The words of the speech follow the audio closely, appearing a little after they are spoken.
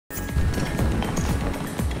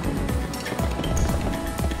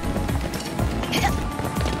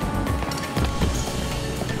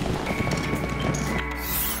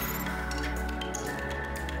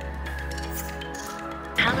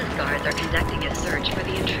conducting a search for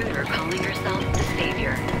the intruder calling herself the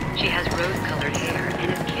Savior. She has rose-colored hair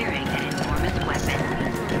and is carrying an enormous weapon.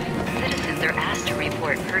 Citizens are asked to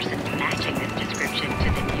report persons matching this description to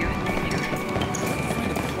the nearest security.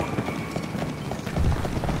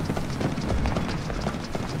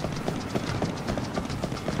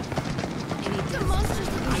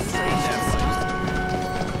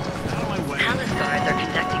 Palace guards are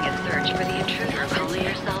conducting a search for the intruder calling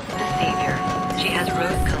herself the Savior. She has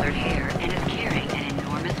rose-colored hair and is carrying an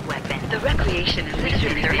enormous weapon. The recreation and leisure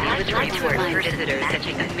area would like to remind visitors that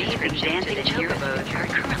the amazing dancing chocobos are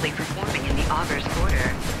currently performing in the Augur's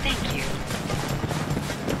Quarter. Thank you.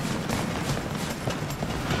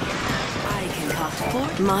 I can talk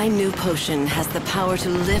for my new potion has the power to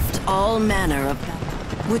lift all manner of...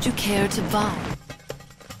 Would you care to buy?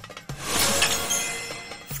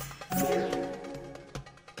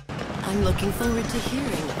 I'm looking forward to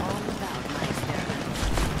hearing all about my experiment.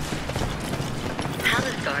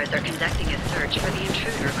 Palace guards are conducting a search for the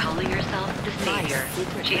intruder calling herself the Savior.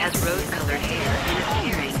 She has rose-colored hair and is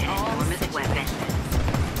carrying an enormous weapon.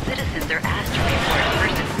 Citizens are asked to report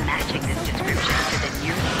persons matching this description to the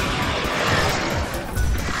nearest security.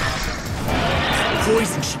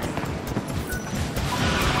 Poison ship.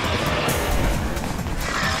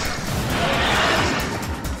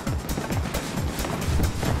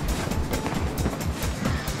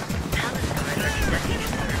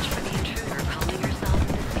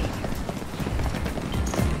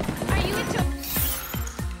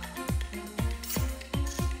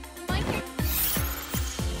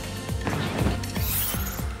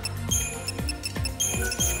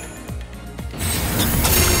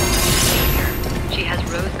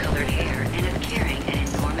 Rose-colored hair and is carrying an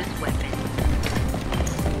enormous weapon.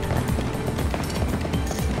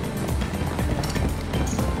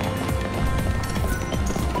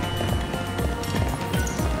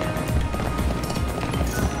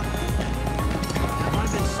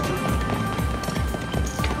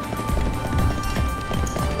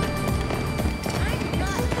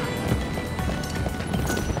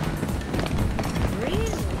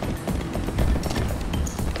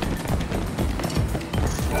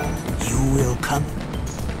 Will come.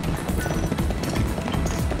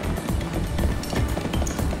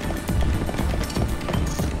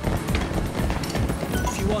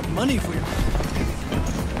 If you want money for your...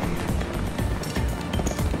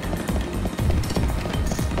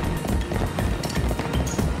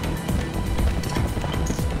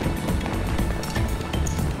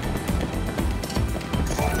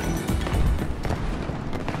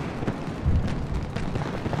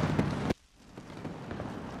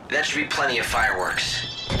 That should be plenty of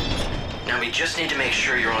fireworks. Now we just need to make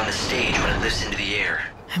sure you're on the stage when it lifts into the air.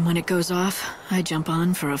 And when it goes off, I jump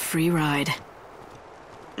on for a free ride.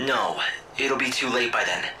 No, it'll be too late by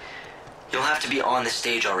then. You'll have to be on the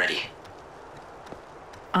stage already.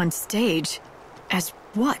 On stage? As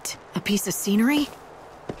what? A piece of scenery?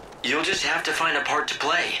 You'll just have to find a part to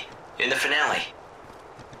play in the finale.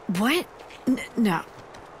 What? No.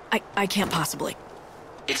 I can't possibly.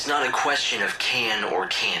 It's not a question of can or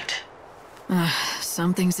can't.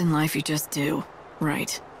 Some things in life you just do.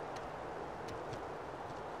 Right.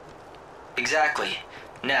 Exactly.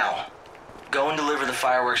 Now, go and deliver the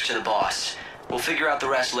fireworks to the boss. We'll figure out the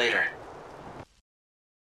rest later.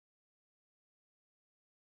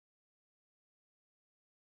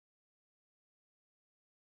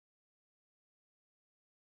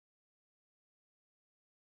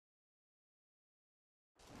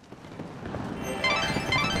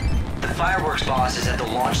 The fireworks boss is at the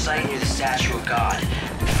launch site near the statue of God.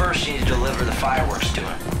 First, you need to deliver the fireworks to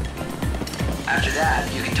him. After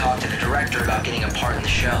that, you can talk to the director about getting a part in the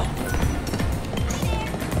show.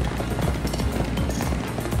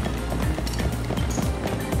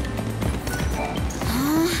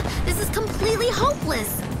 This is completely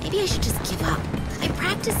hopeless. Maybe I should just give up. I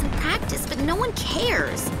practice and practice, but no one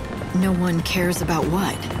cares. No one cares about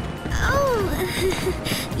what? Oh,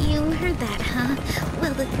 you heard that, huh?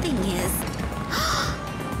 Well, the thing is...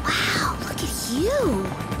 Wow, look at you.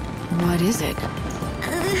 What is it?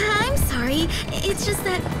 I'm sorry. It's just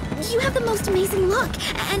that you have the most amazing look.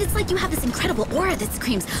 And it's like you have this incredible aura that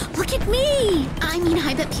screams, look at me! I mean,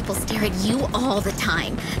 I bet people stare at you all the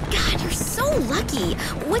time. God, you're so lucky.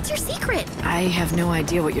 What's your secret? I have no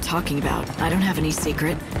idea what you're talking about. I don't have any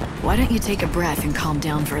secret. Why don't you take a breath and calm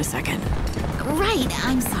down for a second? Right,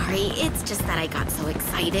 I'm sorry. It's just that I got so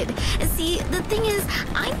excited. See, the thing is,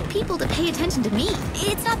 I need people to pay attention to me.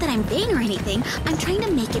 It's not that I'm vain or anything. I'm trying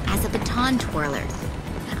to make it as a baton twirler.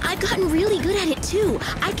 I've gotten really good at it too.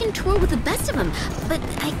 I can twirl with the best of them, but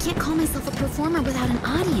I can't call myself a performer without an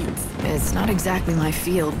audience. It's not exactly my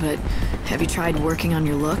field, but have you tried working on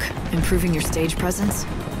your look? Improving your stage presence?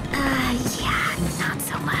 Yeah, not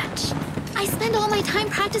so much. I spend all my time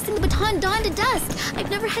practicing the baton dawn to dusk. I've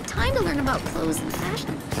never had time to learn about clothes and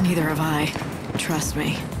fashion. Neither have I. Trust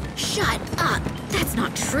me. Shut up. That's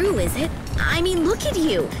not true, is it? I mean, look at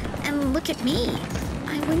you. And look at me.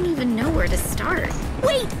 I wouldn't even know where to start.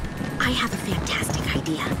 Wait! I have a fantastic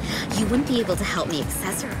idea. You wouldn't be able to help me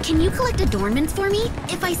accessorize. Can you collect adornments for me?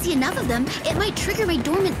 If I see enough of them, it might trigger my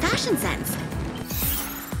dormant fashion sense.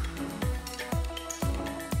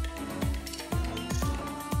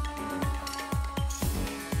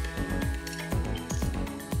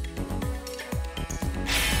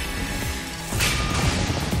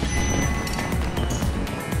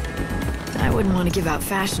 I wouldn't want to give out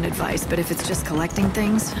fashion advice, but if it's just collecting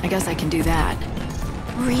things, I guess I can do that.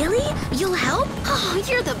 Really? You'll help? Oh,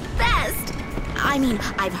 you're the best! I mean,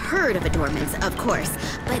 I've heard of adornments, of course,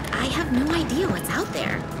 but I have no idea what's out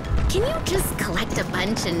there. Can you just collect a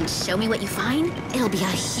bunch and show me what you find? It'll be a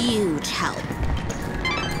huge help.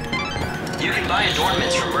 You can buy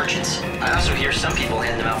adornments from merchants. I also hear some people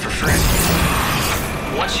hand them out for free.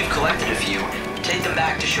 Once you've collected a few, take them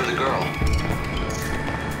back to show the girl.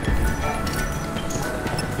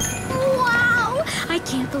 I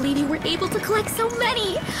can't believe you were able to collect so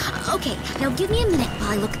many! Okay, now give me a minute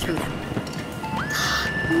while I look through them.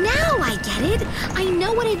 Now I get it! I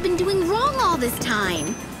know what I've been doing wrong all this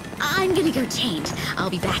time! I'm gonna go change. I'll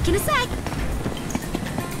be back in a sec.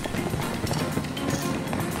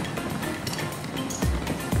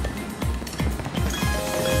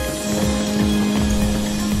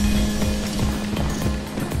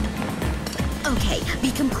 Okay,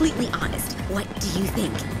 be completely honest. What do you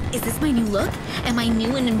think? Is this my new look? Am I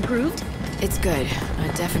new and improved? It's good.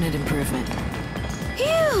 A definite improvement.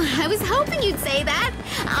 Phew, I was hoping you'd say that.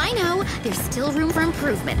 I know, there's still room for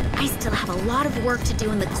improvement. I still have a lot of work to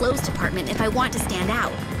do in the clothes department if I want to stand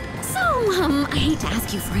out. So, I hate to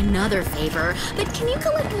ask you for another favor, but can you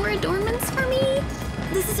collect more adornments for me?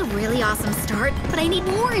 This is a really awesome start, but I need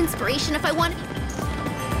more inspiration if I want...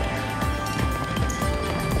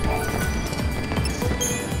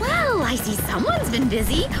 Well, I see someone's been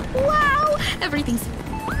busy. Wow, everything's...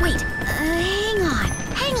 Wait, hang on.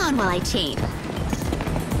 Hang on while I change.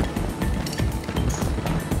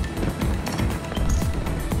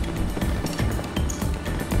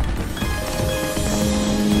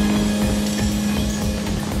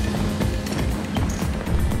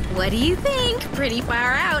 What do you think? Pretty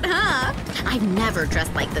far out, huh? I've never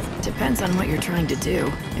dressed like this. Depends on what you're trying to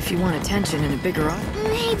do. If you want attention and a bigger audience.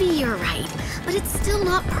 Maybe you're right, but it's still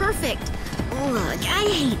not perfect. Look, I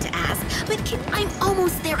hate to ask, but I'm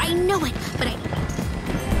almost there. I know it, but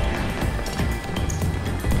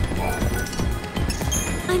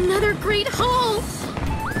Another great haul!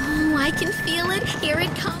 Oh, I can feel it. Here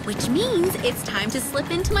it comes. Which means it's time to slip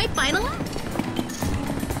into my final act.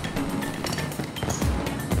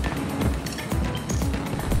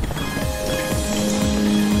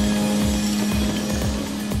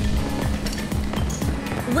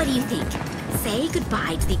 What do you think? Say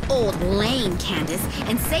goodbye to the old lame Candace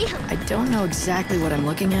and say hello. I don't know exactly what I'm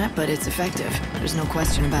looking at, but it's effective. There's no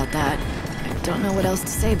question about that. I don't know what else to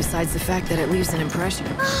say besides the fact that it leaves an impression.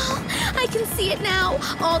 Oh, I can see it now.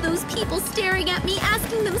 All those people staring at me,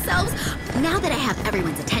 asking themselves, now that I have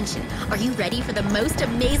everyone's attention, are you ready for the most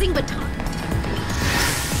amazing baton?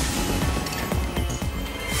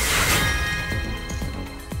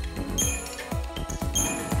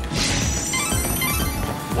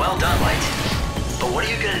 Well done, Light. But what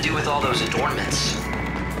are you gonna do with all those adornments?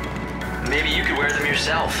 Maybe you could wear them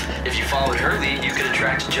yourself. If you followed her lead, you could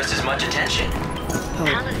attract just as much attention. Oh,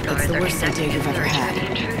 that's the worst idea you've ever had. The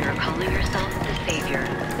intruder calling herself the Savior.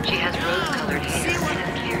 She has rose-colored hair and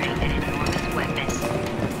is carrying an enormous weapon.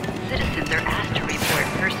 Citizens are asked to report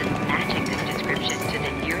persons matching this description to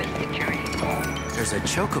the nearest security. There's a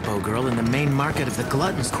chocobo girl in the main market of the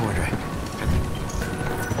Glutton's Quarter.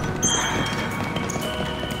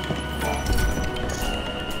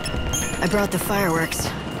 I brought the fireworks.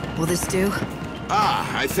 Will this do?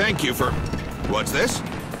 Ah, I thank you for... What's this?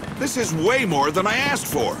 This is way more than I asked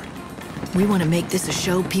for. We want to make this a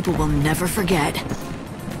show people will never forget.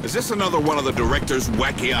 Is this another one of the director's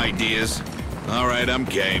wacky ideas? All right, I'm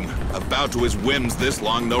game. About to his whims this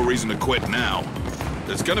long, no reason to quit now.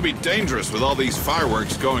 It's gonna be dangerous with all these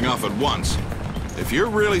fireworks going off at once. If you're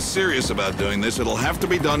really serious about doing this, it'll have to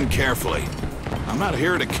be done carefully. I'm not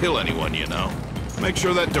here to kill anyone, you know. Make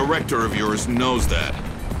sure that director of yours knows that.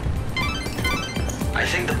 I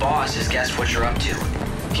think the boss has guessed what you're up to.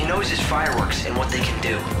 He knows his fireworks and what they can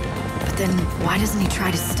do. But then, why doesn't he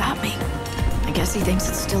try to stop me? I guess he thinks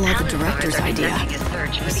it's still all the director's idea.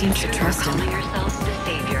 He seems to trust him.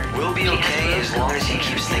 We'll be okay as long as he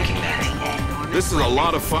keeps thinking that. This is a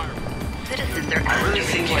lot of fire. I really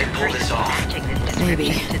think you can pull this off.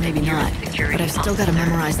 Maybe, maybe not. But I've still got to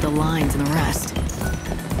memorize the lines and the rest.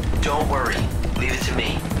 Don't worry. Leave it to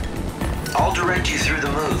me. I'll direct you through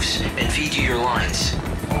the moves and feed you your lines.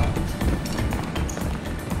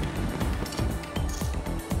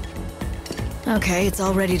 Okay, it's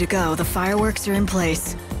all ready to go. The fireworks are in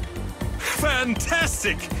place.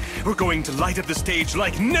 Fantastic! We're going to light up the stage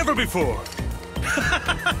like never before.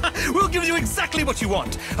 We'll give you exactly what you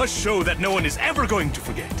want. A show that no one is ever going to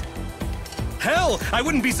forget. Hell, I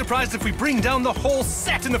wouldn't be surprised if we bring down the whole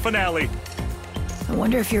set in the finale. I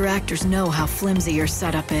wonder if your actors know how flimsy your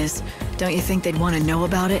setup is. Don't you think they'd want to know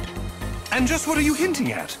about it? And just what are you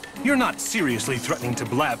hinting at? You're not seriously threatening to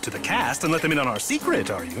blab to the cast and let them in on our secret,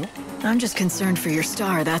 are you? I'm just concerned for your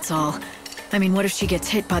star, that's all. I mean, what if she gets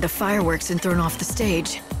hit by the fireworks and thrown off the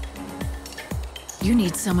stage? You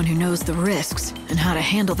need someone who knows the risks and how to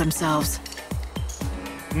handle themselves.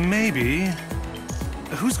 Maybe.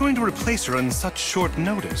 Who's going to replace her on such short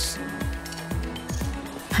notice?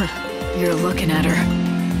 You're looking at her.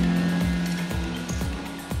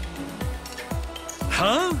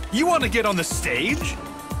 Huh? You want to get on the stage?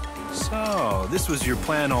 So, this was your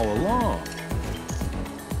plan all along.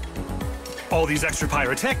 All these extra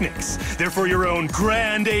pyrotechnics, they're for your own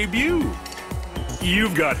grand debut.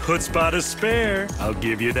 You've got chutzpah to spare, I'll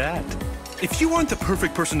give you that. If you aren't the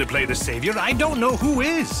perfect person to play the savior, I don't know who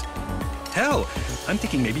is. Hell, I'm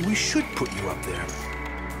thinking maybe we should put you up there.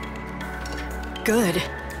 Good.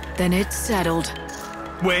 Then it's settled.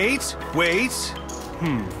 Wait.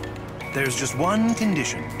 There's just one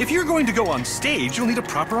condition. If you're going to go on stage, you'll need a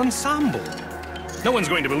proper ensemble. No one's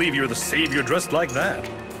going to believe you're the savior dressed like that.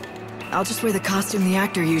 I'll just wear the costume the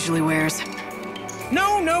actor usually wears.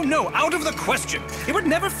 No, out of the question. It would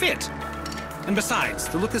never fit. And besides,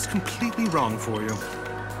 the look is completely wrong for you.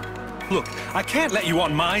 Look, I can't let you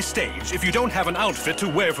on my stage if you don't have an outfit to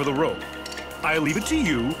wear for the role. I'll leave it to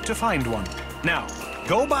you to find one. Now,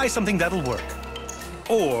 go buy something that'll work.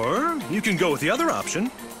 Or you can go with the other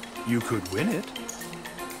option. You could win it.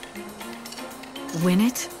 Win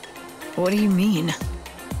it? What do you mean?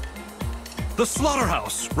 The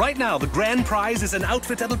Slaughterhouse. Right now, the grand prize is an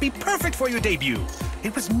outfit that'll be perfect for your debut.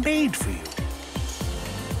 It was made for you.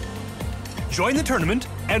 Join the tournament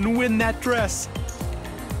and win that dress.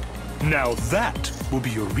 Now that will be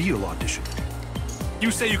your real audition.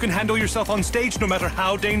 You say you can handle yourself on stage no matter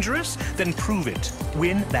how dangerous? Then prove it.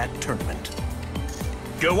 Win that tournament.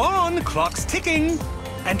 Go on, clock's ticking.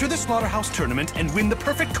 Enter the Slaughterhouse tournament and win the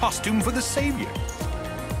perfect costume for the savior.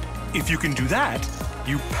 If you can do that,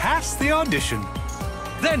 you pass the audition.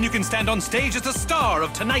 Then you can stand on stage as the star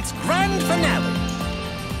of tonight's grand finale.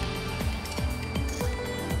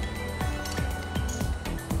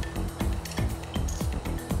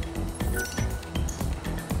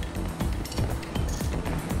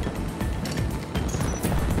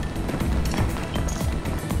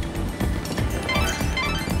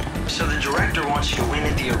 So the director wants you to win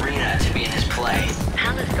at the arena to be in his play.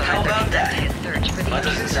 How about that? That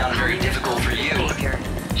doesn't sound very difficult for you.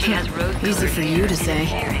 Easy for you to say.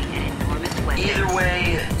 Either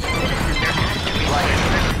way,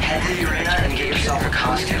 head to the arena and get yourself a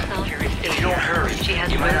costume. If you don't hurry,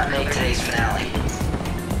 you might not make today's finale.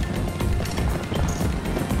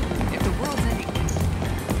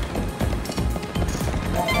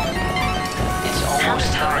 It's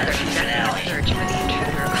almost time for the finale.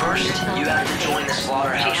 First, you have to join the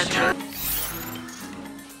Slaughterhouse tournament.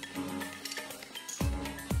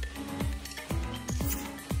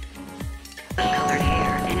 Colored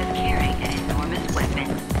hair and is carrying an enormous weapon.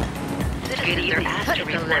 Citizens are asked to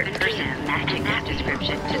report persons matching that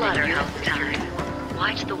description to Slaughterhouse time.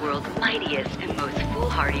 Watch the world's mightiest and most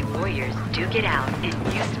foolhardy warriors duke it out in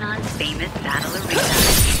Yusnaan's famous battle arena.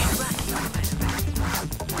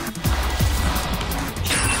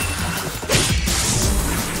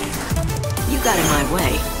 You got in my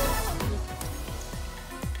way.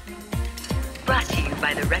 Brought to you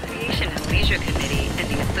by the Recreation and Leisure Committee and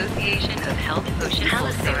the Association of Health Potion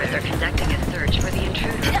Wholesalers are conducting a search for the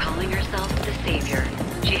intruder calling herself the Savior.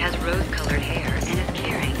 She has rose-colored hair and is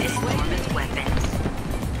carrying an enormous weapon.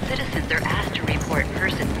 Citizens are asked to report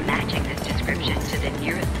persons matching this description to the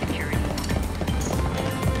nearest security.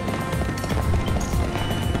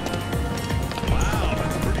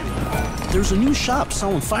 There's a new shop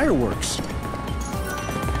selling fireworks.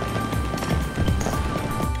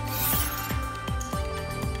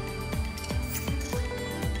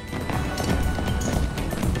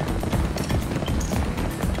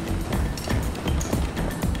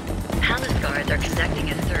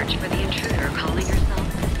 for the intruder calling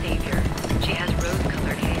herself the Savior. She has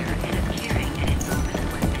rose-colored hair and is carrying an enormous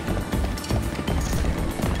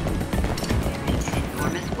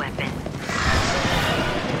weapon.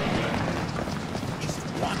 Just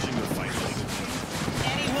watching the fight.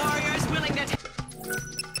 Any warriors willing to...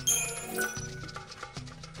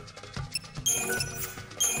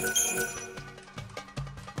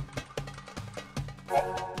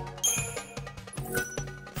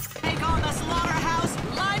 Take on the slaughterhouse!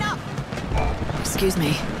 Line up! Excuse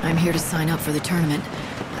me, I'm here to sign up for the tournament.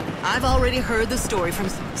 I've already heard the story from...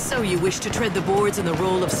 So you wish to tread the boards in the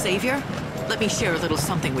role of savior? Let me share a little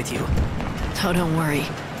something with you. Oh, don't worry.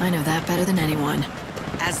 I know that better than anyone.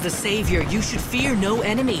 As the savior, you should fear no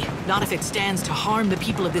enemy. Not if it stands to harm the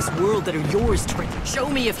people of this world that are yours to... Show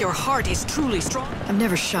me if your heart is truly strong. I've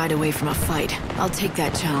never shied away from a fight. I'll take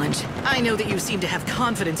that challenge. I know that you seem to have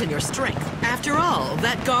confidence in your strength. After all,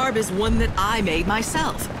 that garb is one that I made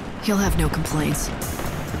myself. You'll have no complaints.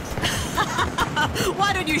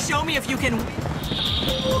 Why don't you show me if you can...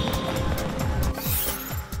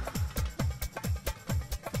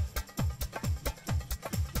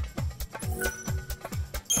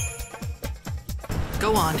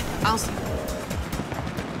 Go on. I'll...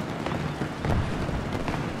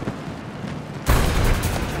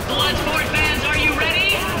 Bloodsport fans, are you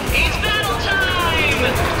ready? It's battle time!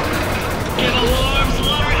 Give a warm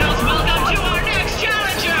slaughterhouse welcome to our next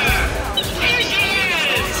challenger! Here she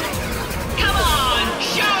is! Come on,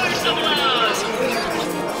 show her some love!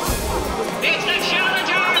 It's the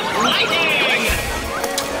challenger, Lightning!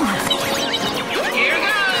 Here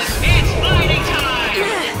goes! It's fighting time!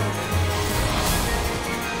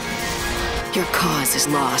 Your cause is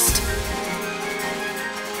lost.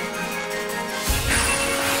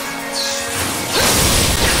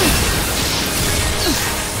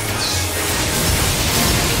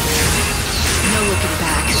 No looking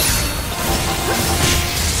back.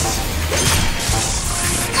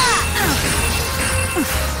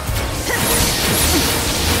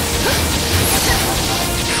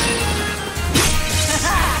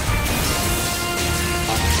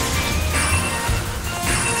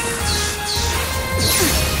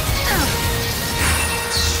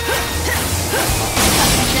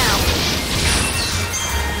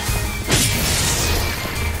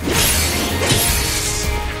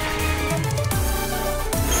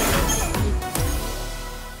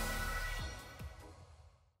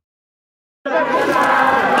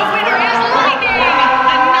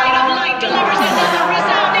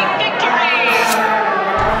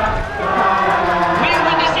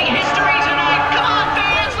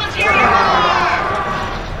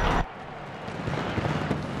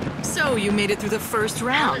 Through the first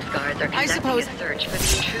round. Palace guards are conducting a search for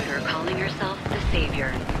the intruder calling herself the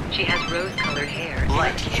Savior. She has rose-colored hair.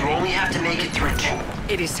 Light, you only have to make it through two.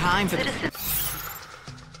 It is time for Citizens.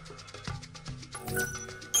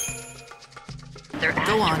 They're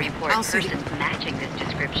asked Go on. to report I'll see persons matching this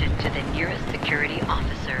description to the nearest security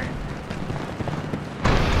officer.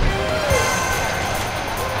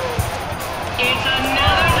 It's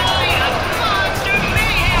another night of monster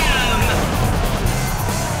mayhem!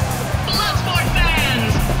 Bloodsport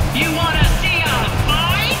fans, you wanna see a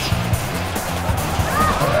fight?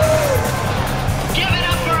 Give it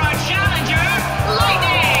up for our challenger,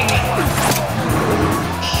 Lightning!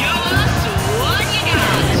 Show us what you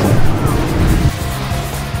got!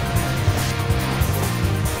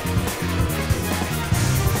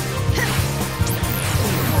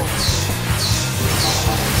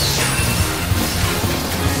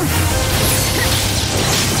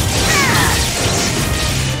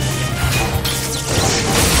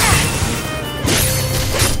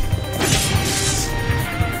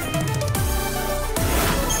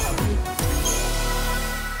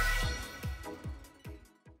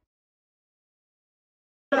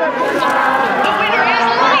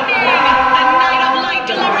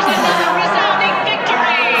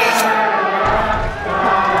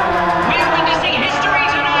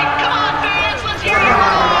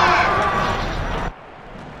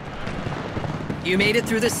 You made it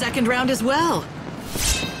through the second round as well.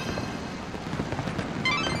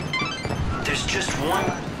 There's just one.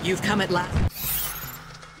 You've come at last.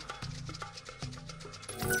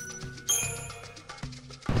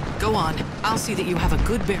 Go on. I'll see that you have a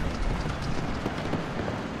good bear.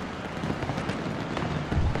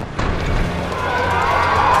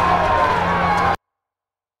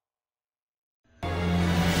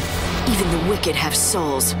 Even the wicked have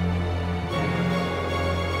souls.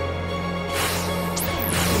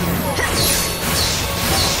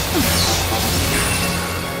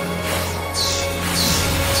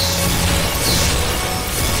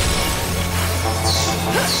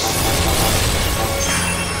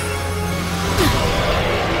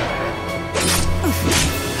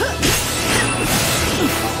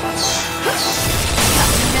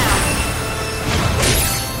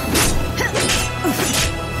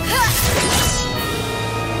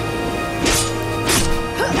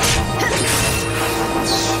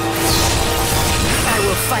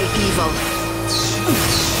 careful.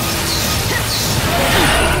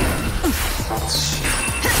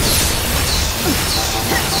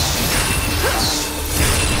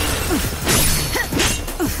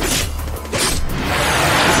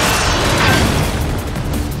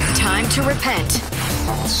 Time to repent.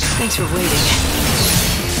 Thanks for waiting.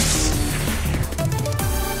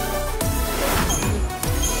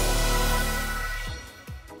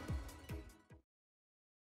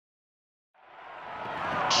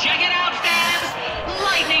 Check it out, fans!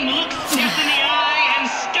 Lightning looks death in the eye and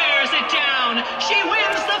stares it down. She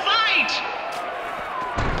wins the fight!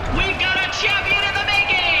 We've got a champion in the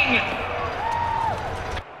making!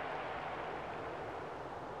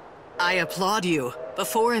 I applaud you.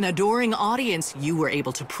 Before an adoring audience, you were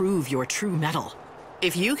able to prove your true mettle.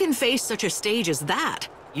 If you can face such a stage as that,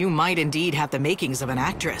 you might indeed have the makings of an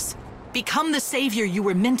actress. Become the savior you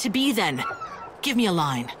were meant to be then. Give me a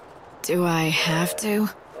line. Do I have to?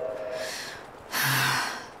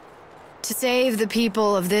 To save the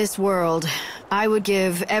people of this world, I would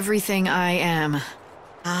give everything I am.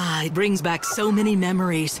 Ah, it brings back so many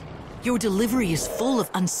memories. Your delivery is full of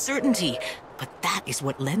uncertainty, but that is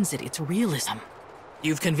what lends it its realism.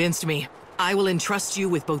 You've convinced me. I will entrust you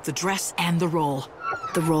with both the dress and the role.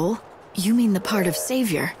 The role? You mean the part of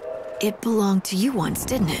savior? It belonged to you once,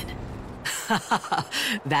 didn't it?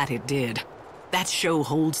 That it did. That show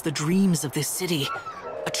holds the dreams of this city.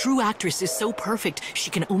 A true actress is so perfect, she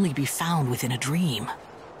can only be found within a dream.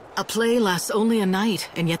 A play lasts only a night,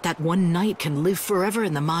 and yet that one night can live forever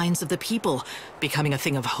in the minds of the people, becoming a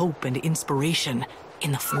thing of hope and inspiration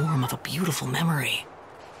in the form of a beautiful memory.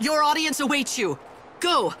 Your audience awaits you.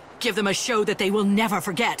 Go! Give them a show that they will never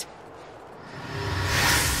forget.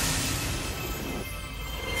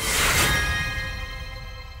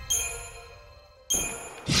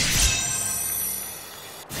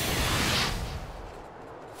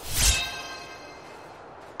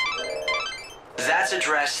 That's a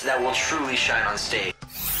dress that will truly shine on stage.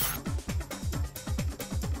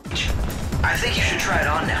 I think you should try it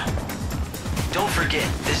on now. Don't forget,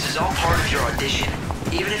 this is all part of your audition.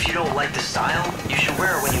 Even if you don't like the style, you should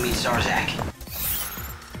wear it when you meet Zarzak.